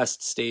is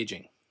west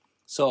staging.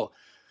 So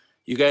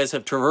you guys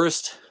have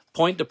traversed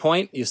point to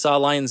point. You saw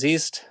lines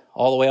east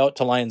all the way out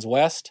to lines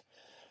west.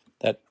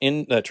 That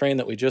in the train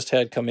that we just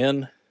had come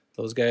in,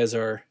 those guys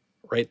are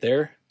right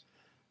there,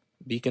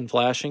 beacon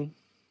flashing.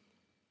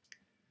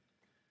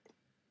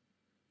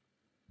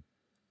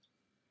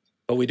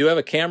 But we do have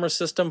a camera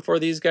system for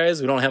these guys.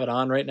 We don't have it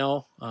on right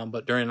now,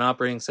 but during an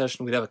operating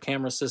session, we'd have a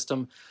camera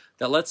system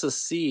that lets us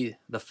see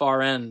the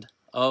far end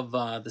of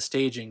the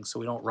staging so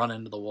we don't run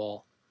into the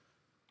wall,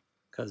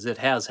 because it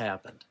has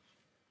happened.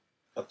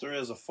 But there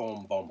is a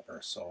foam bumper,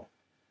 so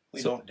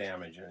we don't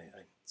damage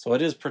anything. So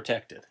it is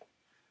protected.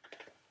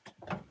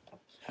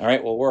 All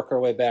right, we'll work our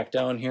way back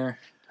down here.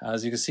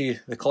 As you can see,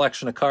 the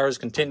collection of cars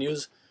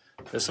continues.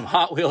 There's some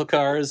Hot Wheel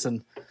cars,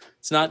 and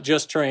it's not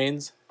just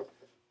trains.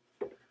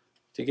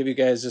 To give you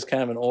guys just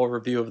kind of an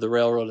overview of the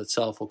railroad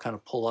itself, we'll kind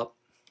of pull up.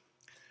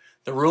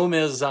 The room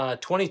is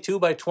 22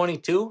 by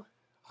 22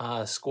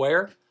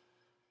 square.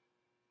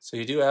 So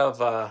you do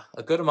have a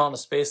good amount of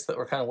space that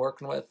we're kind of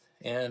working with.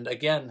 And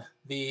again,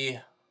 the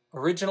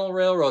original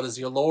railroad is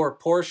your lower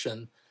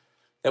portion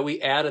that we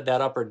added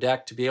that upper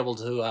deck to be able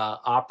to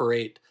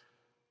operate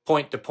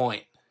point to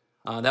point.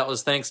 That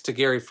was thanks to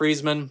Gary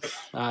Friesman.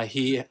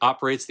 He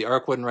operates the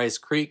Arkwood and Rice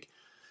Creek.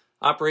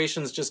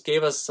 Operations just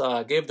gave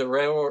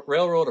the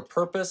railroad a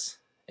purpose,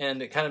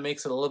 and it kind of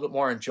makes it a little bit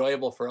more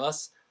enjoyable for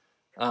us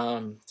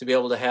to be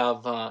able to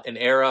have an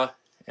era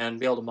and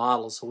be able to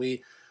model. So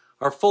we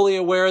are fully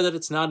aware that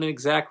it's not an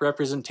exact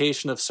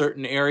representation of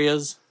certain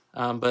areas,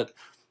 but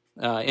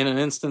in an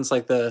instance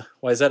like the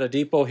Wayzata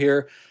Depot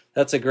here,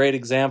 that's a great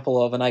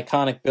example of an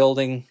iconic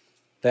building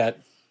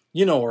that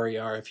you know where you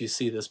are if you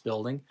see this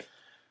building.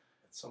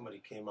 Somebody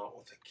came out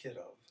with a kit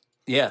of.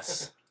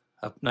 Yes,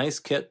 a nice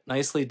kit,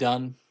 nicely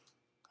done.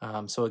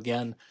 So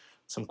again,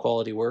 some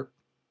quality work.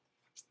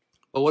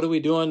 But what are we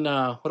doing?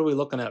 What are we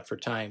looking at for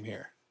time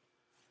here?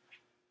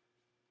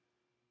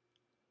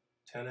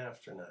 10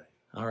 after 9.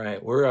 All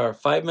right, we're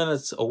 5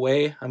 minutes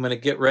away. I'm going to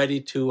get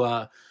ready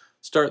to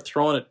start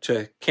throwing it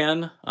to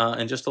Ken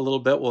in just a little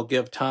bit. We'll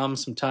give Tom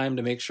some time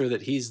to make sure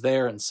that he's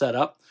there and set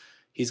up.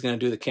 He's going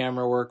to do the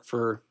camera work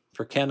for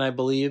Ken, I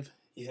believe.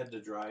 He had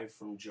to drive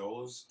from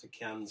Joe's to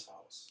Ken's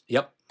house.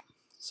 Yep.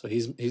 So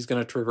he's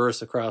going to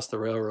traverse across the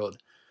railroad.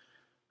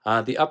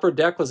 The upper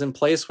deck was in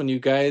place when you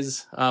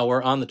guys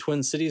were on the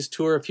Twin Cities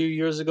tour a few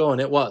years ago, and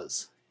it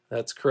was.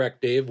 That's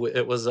correct, Dave.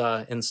 It was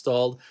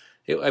installed.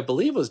 I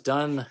believe was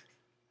done,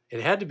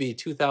 it had to be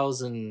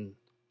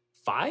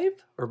 2005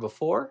 or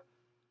before.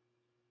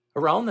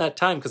 Around that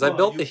time, because I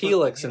built the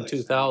Helix in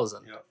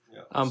 2000. Yep,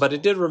 yep. But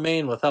it did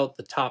remain without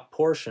the top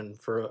portion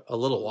for a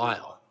little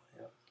while.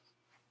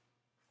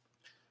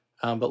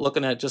 But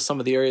looking at just some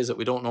of the areas that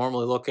we don't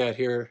normally look at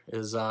here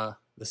is the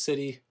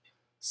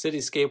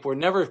cityscape. We're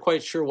never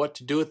quite sure what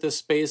to do with this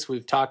space.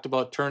 We've talked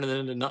about turning it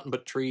into nothing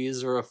but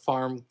trees or a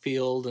farm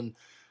field, and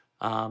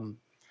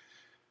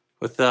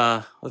But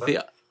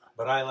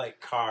I like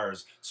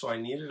cars, so I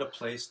needed a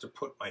place to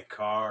put my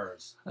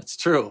cars. That's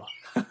true.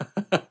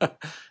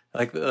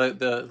 Like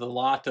the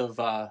lot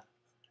of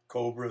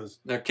Cobras.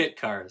 They're kit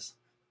cars.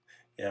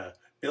 Yeah,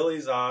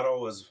 Billy's Auto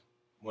was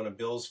one of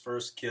Bill's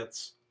first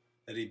kits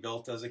that he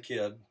built as a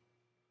kid,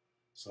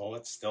 so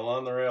it's still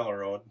on the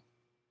railroad.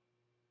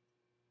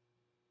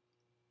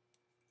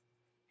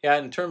 Yeah,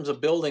 in terms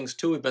of buildings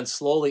too, we've been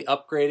slowly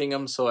upgrading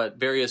them. So at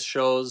various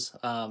shows,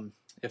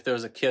 if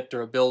there's a kit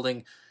or a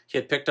building, he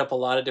had picked up a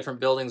lot of different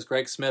buildings.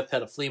 Greg Smith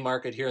had a flea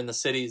market here in the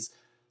cities,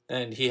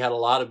 and he had a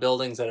lot of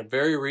buildings at a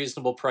very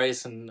reasonable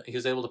price, and he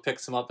was able to pick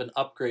some up and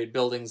upgrade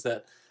buildings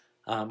that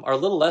are a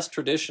little less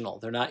traditional.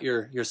 They're not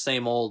your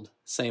same old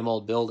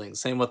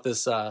buildings. Same with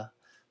this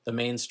the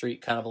Main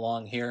Street kind of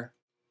along here.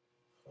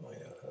 Oh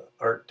yeah,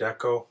 Art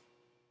Deco,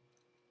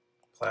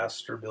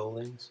 plaster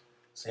buildings.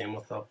 Same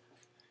with up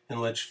in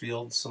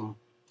Litchfield.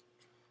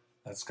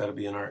 That's got to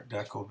be an Art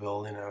Deco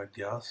building, I would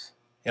guess.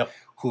 Yep.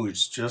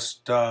 Who's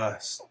just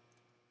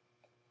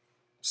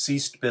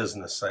ceased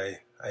business,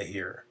 I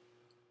hear.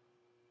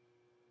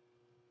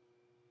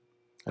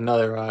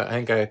 Another, I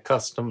think the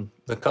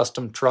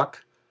custom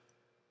truck.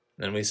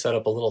 And we set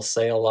up a little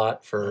sale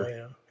lot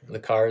for the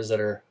cars that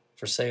are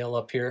for sale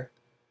up here.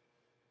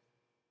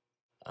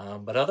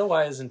 But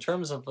otherwise, in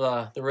terms of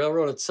the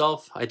railroad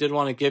itself, I did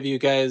want to give you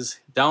guys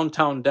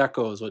downtown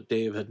deco is what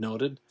Dave had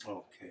noted.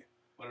 Okay.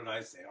 What did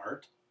I say?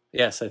 Art?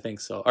 Yes, I think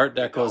so. Art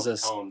deco is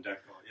this. Downtown deco.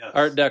 Yes.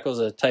 Art deco is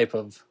a type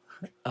of.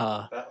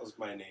 That was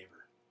my neighbor.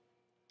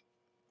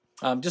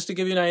 Just to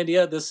give you an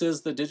idea, this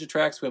is the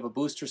Digitrax. We have a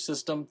booster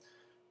system.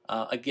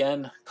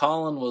 Again,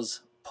 Colin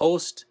was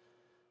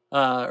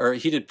or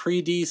he did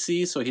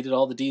pre-DC, so he did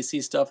all the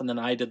DC stuff, and then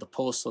I did the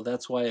post, so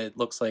that's why it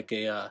looks like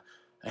a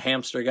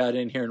hamster got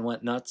in here and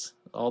went nuts.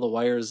 All the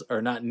wires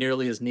are not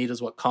nearly as neat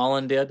as what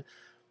Colin did.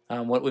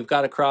 What we've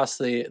got across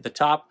the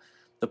top,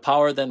 the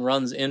power then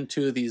runs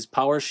into these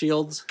power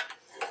shields.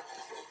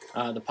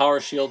 The power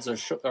shields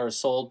are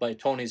sold by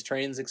Tony's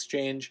Trains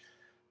Exchange.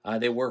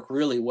 They work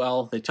really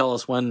well. They tell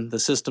us when the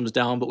system's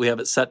down, but we have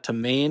it set to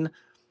main.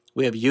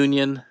 We have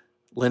Union,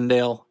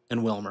 Lyndale,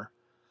 and Willmar.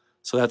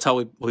 So that's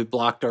how we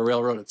blocked our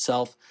railroad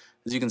itself.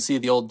 As you can see,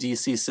 the old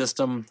DC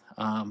system,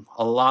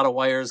 a lot of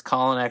wires.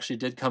 Colin actually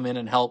did come in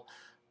and help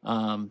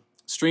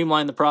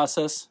streamline the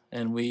process.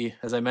 And we,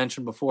 as I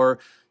mentioned before,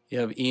 you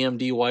have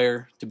EMD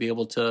wire to be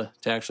able to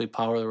actually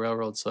power the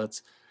railroad. So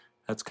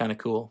that's kind of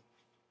cool.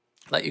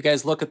 Let you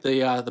guys look at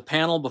the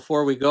panel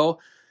before we go.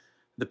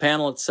 The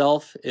panel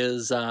itself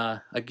is,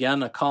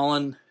 again, a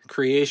Colin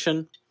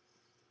creation.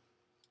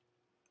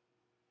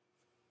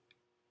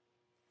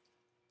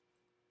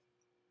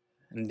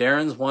 And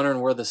Darren's wondering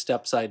where the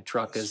step side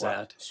truck is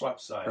at. Swept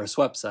side. Or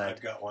swept side.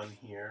 I've got one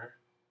here.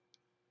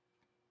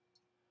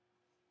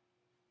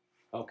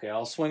 Okay,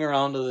 I'll swing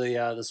around to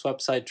the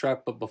swept side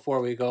truck, but before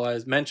we go, I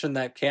mentioned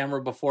that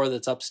camera before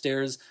that's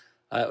upstairs.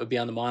 It would be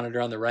on the monitor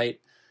on the right.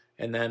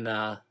 And then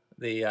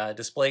the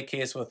display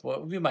case with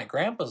what would be my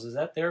grandpa's. Is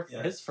that there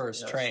for his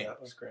first train?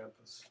 That was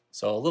grandpa's.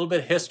 So a little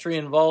bit of history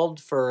involved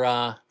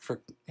for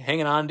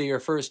hanging on to your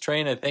first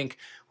train. I think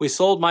we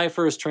sold my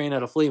first train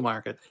at a flea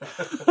market.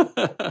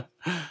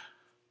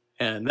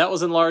 And that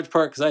was in large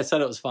part because I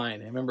said it was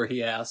fine. I remember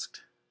he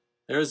asked.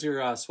 There's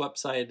your swept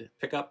side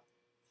pickup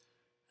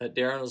that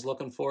Darren was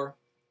looking for.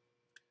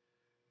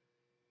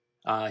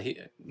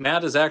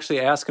 Matt is actually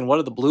asking, what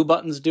do the blue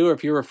buttons do?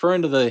 If you're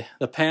referring to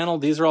the panel,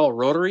 these are all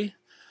rotary.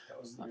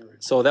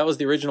 So that was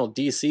the original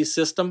DC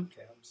system.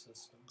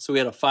 So we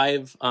had a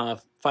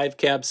five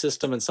cab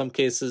system. In some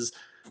cases,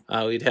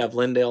 we'd have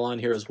Lyndale on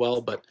here as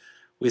well. But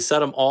we set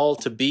them all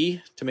to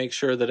B to make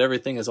sure that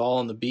everything is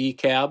all in the B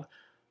cab.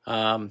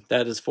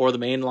 That is for the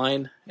main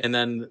line. And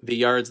then the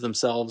yards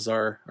themselves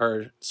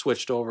are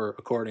switched over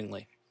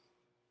accordingly.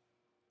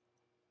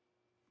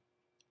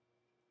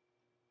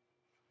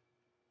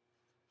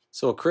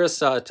 So Chris,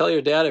 tell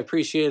your dad I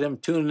appreciate him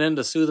tuning in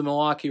to SOO The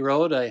Milwaukee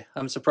Road.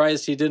 I'm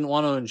surprised he didn't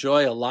want to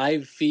enjoy a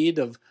live feed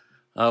of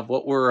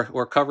what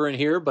we're covering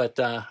here, but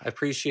I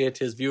appreciate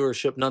his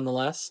viewership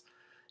nonetheless.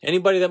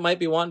 anybody that might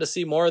be wanting to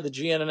see more of the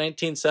GN in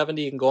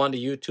 1970, you can go onto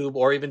YouTube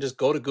or even just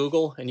go to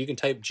Google and you can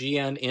type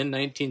GN in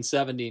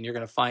 1970 and you're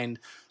going to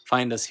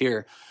find us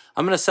here.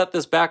 I'm going to set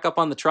this back up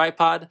on the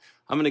tripod.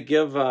 I'm going to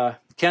give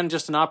Ken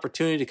just an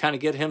opportunity to kind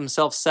of get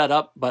himself set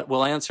up, but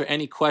we'll answer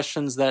any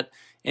questions that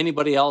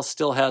anybody else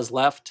still has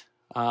left.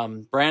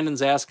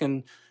 Brandon's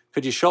asking,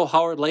 could you show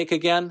Howard Lake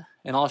again?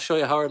 And I'll show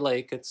you Howard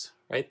Lake. It's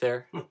right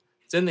there.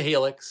 It's in the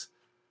helix.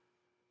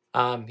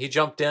 He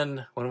jumped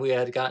in when we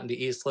had gotten to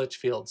East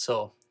Litchfield.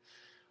 So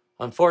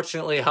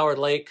unfortunately, Howard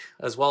Lake,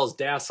 as well as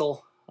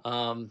Dassel,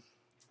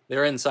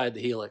 they're inside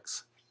the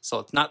helix. So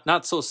it's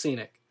not so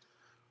scenic.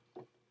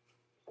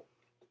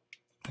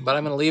 But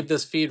I'm going to leave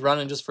this feed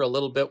running just for a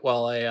little bit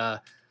while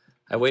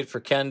I wait for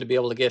Ken to be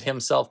able to get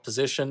himself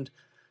positioned.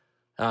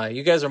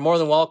 You guys are more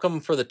than welcome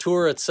for the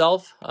tour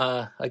itself.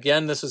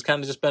 Again, this has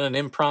kind of just been an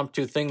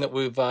impromptu thing that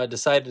we've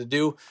decided to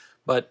do.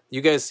 But you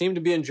guys seem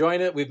to be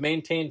enjoying it. We've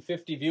maintained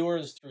 50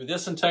 viewers through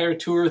this entire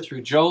tour,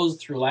 through Joe's,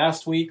 through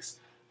last week's.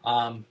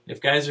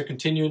 If guys are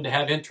continuing to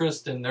have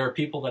interest and there are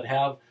people that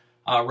have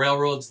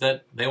railroads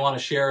that they want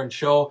to share and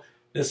show,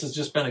 this has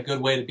just been a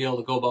good way to be able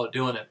to go about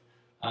doing it.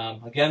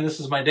 Again, this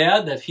is my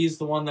dad, that he's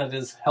the one that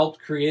has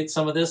helped create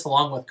some of this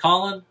along with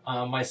Colin,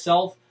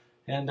 myself,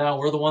 and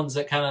we're the ones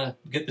that kind of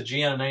get the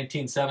GN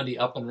 1970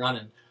 up and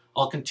running.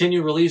 I'll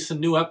continue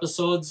releasing new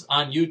episodes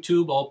on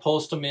YouTube. I'll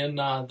post them in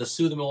the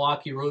SOO The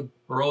Milwaukee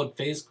Road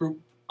Face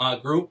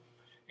group,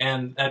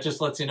 and that just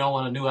lets you know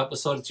when a new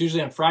episode. It's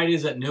usually on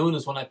Fridays at noon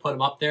is when I put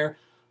them up there.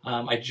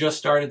 I just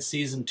started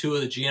season 2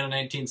 of the GN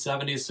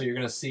 1970s, so you're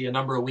going to see a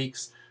number of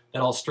weeks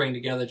that I'll string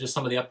together just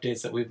some of the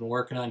updates that we've been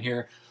working on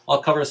here.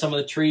 I'll cover some of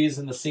the trees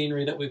and the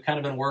scenery that we've kind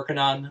of been working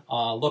on,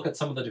 look at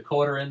some of the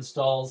decoder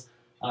installs,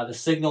 the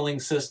signaling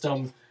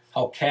system,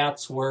 how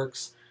CATS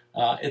works.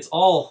 It's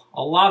all,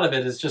 a lot of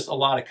it is just a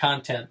lot of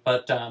content,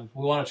 but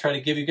we want to try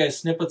to give you guys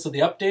snippets of the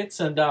updates,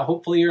 and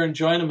hopefully you're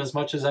enjoying them as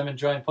much as I'm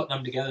enjoying putting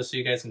them together so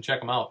you guys can check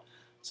them out.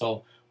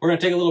 So we're going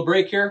to take a little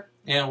break here,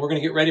 and we're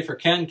going to get ready for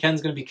Ken.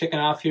 Ken's going to be kicking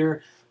off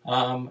here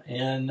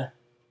in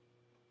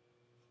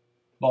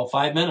about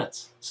 5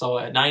 minutes. So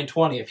at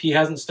 9:20, if he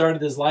hasn't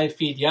started his live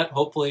feed yet,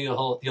 hopefully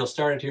he'll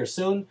start it here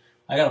soon.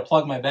 I got to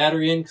plug my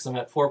battery in because I'm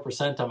at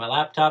 4% on my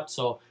laptop,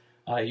 so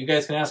you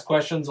guys can ask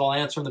questions. I'll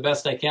answer them the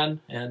best I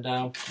can, and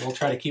we'll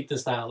try to keep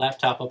this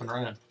laptop up and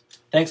running.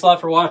 Thanks a lot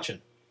for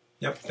watching.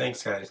 Yep,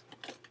 thanks, guys.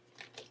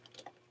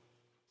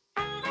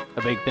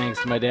 A big thanks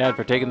to my dad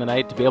for taking the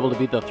night to be able to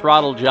be the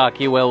throttle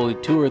jockey while we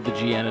toured the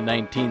GN in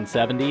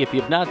 1970. If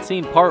you've not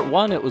seen part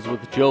 1, it was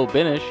with Joe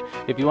Binish.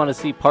 If you want to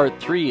see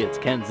part 3, it's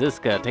Ken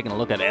Ziska taking a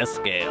look at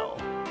S-Scale.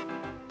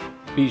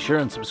 Be sure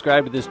and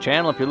subscribe to this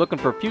channel if you're looking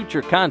for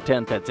future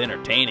content that's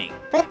entertaining.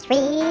 For 3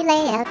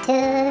 layout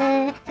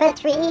tour, for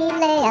 3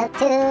 layout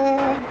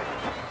tour.